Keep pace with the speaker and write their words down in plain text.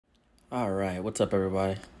All right, what's up,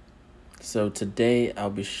 everybody? So today I'll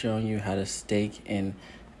be showing you how to stake in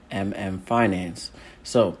Finance.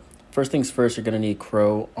 So first things first, you're gonna need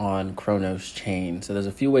Crow on Chronos chain. So there's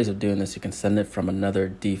a few ways of doing this. You can send it from another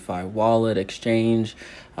DeFi wallet exchange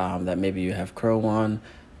that maybe you have Crow on.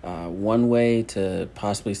 One way to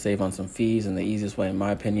possibly save on some fees, and the easiest way, in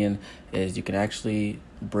my opinion, is you can actually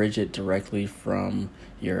bridge it directly from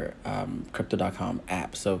your Crypto.com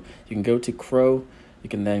app. So you can go to Crow. You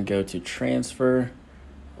can then go to transfer,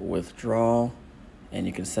 withdrawal, and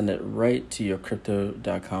you can send it right to your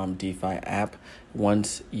Crypto.com DeFi app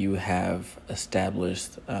once you have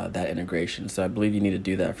established that integration. So I believe you need to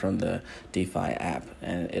do that from the DeFi app,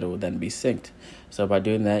 and it will then be synced. So by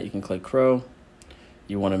doing that, you can click Crow.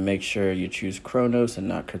 You want to make sure you choose Chronos and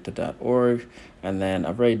not Crypto.org. And then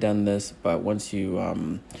I've already done this, but once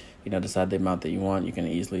you decide the amount that you want, you can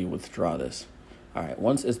easily withdraw this. All right,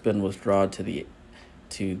 once it's been withdrawn to the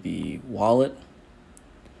wallet,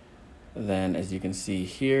 then as you can see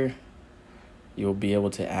here, you'll be able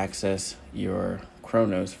to access your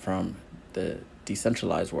Chronos from the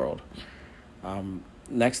decentralized world.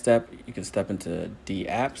 Next step, you can step into D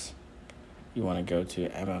apps. You want to go to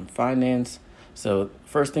MMF Finance. So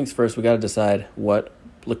first things first, we got to decide what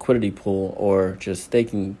liquidity pool or just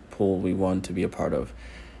staking pool we want to be a part of.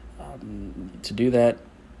 To do that,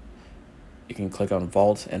 you can click on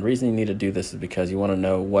Vault, and the reason you need to do this is because you want to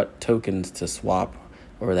know what tokens to swap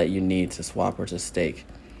or that you need to swap or to stake.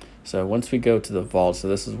 So once we go to the Vault, so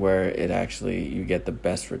this is where you get the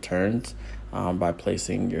best returns by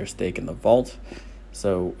placing your stake in the Vault.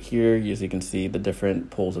 So here, as you can see, the different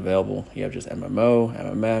pools available. You have just MMO,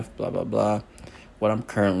 MMF, blah, blah, blah. What I'm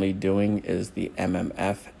currently doing is the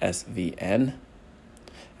MMF SVN.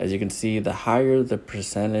 As you can see, the higher the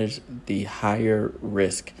percentage, the higher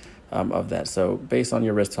risk of that. So based on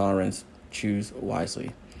your risk tolerance, choose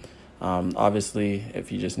wisely. Obviously,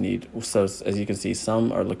 if you just need, so as you can see,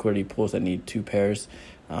 some are liquidity pools that need two pairs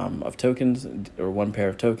of tokens or one pair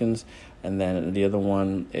of tokens, and then the other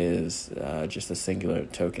one is just a singular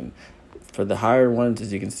token. For the higher ones,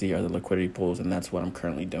 as you can see, are the liquidity pools, and that's what I'm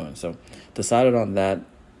currently doing. So decided on that.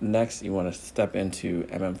 Next, you want to step into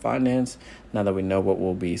MMF Finance now that we know what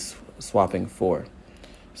we'll be swapping for.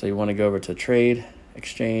 So you want to go over to Trade,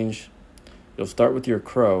 Exchange. You'll start with your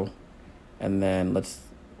Crow, and then let's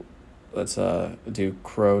do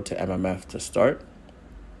Crow to MMF to start.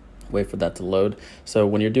 Wait for that to load. So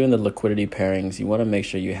when you're doing the liquidity pairings, you want to make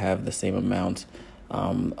sure you have the same amount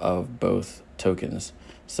of both tokens.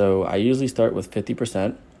 So I usually start with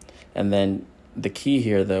 50%, and then the key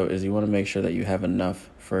here, though, is you want to make sure that you have enough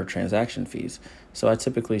for transaction fees. So I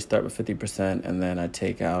typically start with 50%, and then I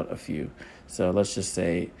take out a few. So let's just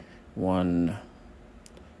say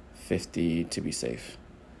 150 to be safe.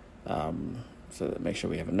 So that make sure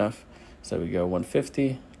we have enough. So we go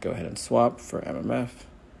 150, go ahead and swap for MMF.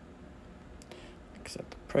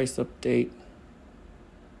 Accept the price update.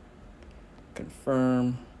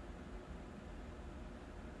 Confirm.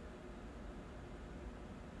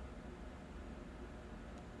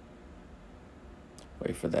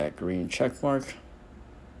 Wait for that green check mark.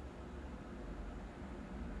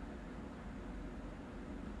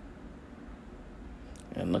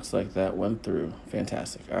 And looks like that went through.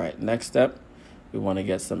 Fantastic. All right, next step, we want to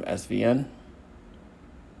get some SVN.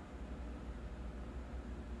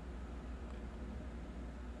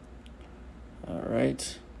 All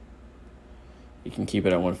right. You can keep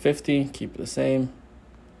it at 150, keep it the same.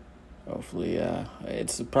 Hopefully,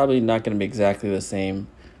 it's probably not going to be exactly the same,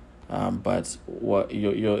 but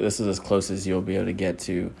this is as close as you'll be able to get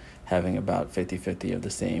to having about 50-50 of the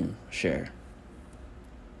same share.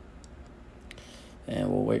 And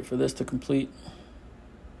we'll wait for this to complete.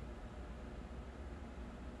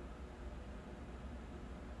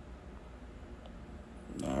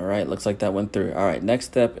 All right, looks like that went through. All right, next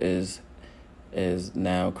step is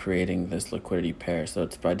now creating this liquidity pair. So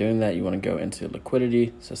it's by doing that, you want to go into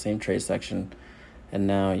liquidity, so same trade section, and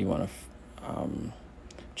now you want to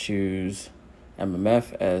choose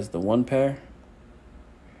MMF as the one pair,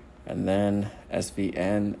 and then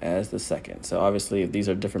SVN as the second. So obviously, if these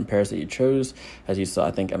are different pairs that you chose, as you saw,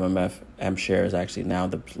 I think MMF M share is actually now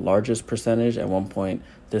the largest percentage. At one point,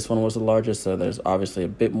 this one was the largest, so there's obviously a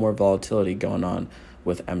bit more volatility going on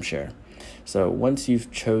with M share. So once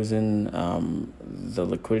you've chosen the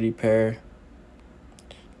liquidity pair,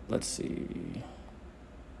 let's see.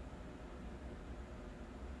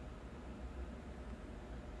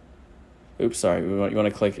 Oops, sorry. You want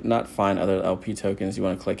to click not find other LP tokens. You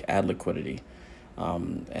want to click add liquidity,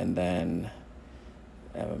 and then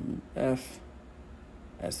MMF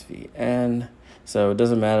SVN. So it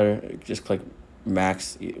doesn't matter. Just click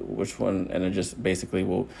max which one, and it just basically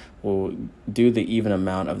will do the even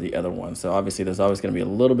amount of the other one. So obviously there's always going to be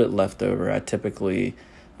a little bit left over. I typically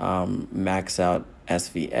max out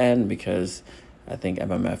SVN because I think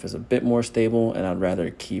MMF is a bit more stable, and I'd rather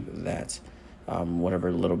keep that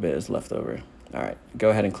whatever little bit is left over. All right, go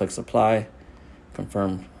ahead and click supply,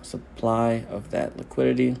 confirm supply of that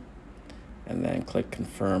liquidity, and then click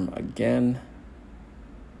confirm again.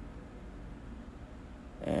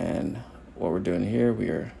 And what we're doing here, we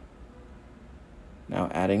are now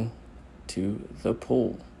adding to the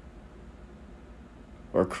pool,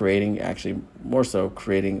 or creating, actually more so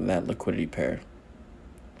creating that liquidity pair.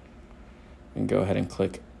 And go ahead and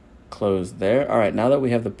click close there. All right, now that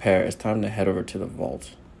we have the pair, it's time to head over to the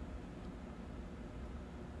vault.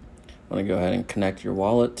 I want to go ahead and connect your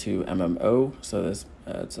wallet to MMO. So this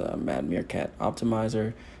it's a meerkat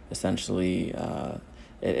optimizer. Essentially,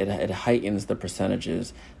 it heightens the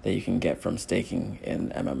percentages that you can get from staking in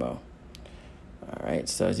MMO. All right,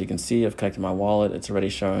 so as you can see, I've connected my wallet. It's already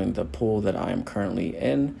showing the pool that I am currently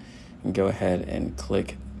in. And go ahead and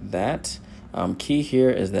click that. Key here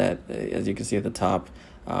is that, as you can see at the top,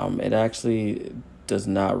 it actually does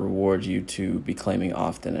not reward you to be claiming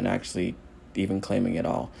often, and actually even claiming at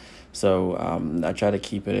all. So I try to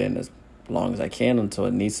keep it in as long as I can until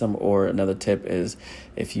it needs some. Or another tip is,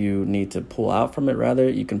 if you need to pull out from it, rather,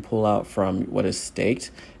 you can pull out from what is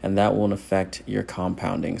staked, and that won't affect your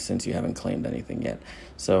compounding since you haven't claimed anything yet.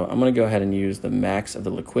 So I'm going to go ahead and use the max of the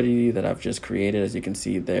liquidity that I've just created. As you can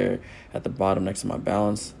see there at the bottom next to my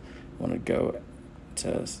balance, I want to go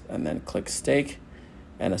to and then click stake,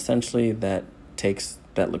 and essentially that takes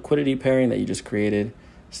that liquidity pairing that you just created,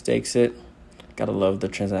 stakes it. Gotta love the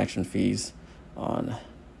transaction fees on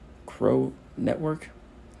Crow Network.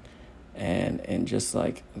 And just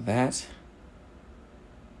like that,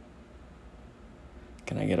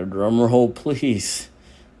 can I get a drum roll, please?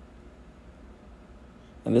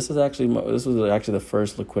 And this was actually the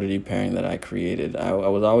first liquidity pairing that I created. I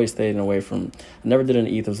was always staying away from, I never did an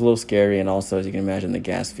ETH. It was a little scary, and also, as you can imagine, the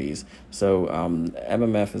gas fees. So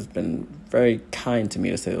MMF has been very kind to me,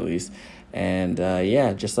 to say the least. And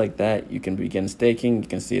yeah, just like that, you can begin staking. You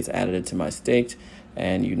can see it's added it to my staked,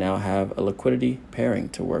 and you now have a liquidity pairing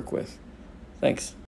to work with. Thanks.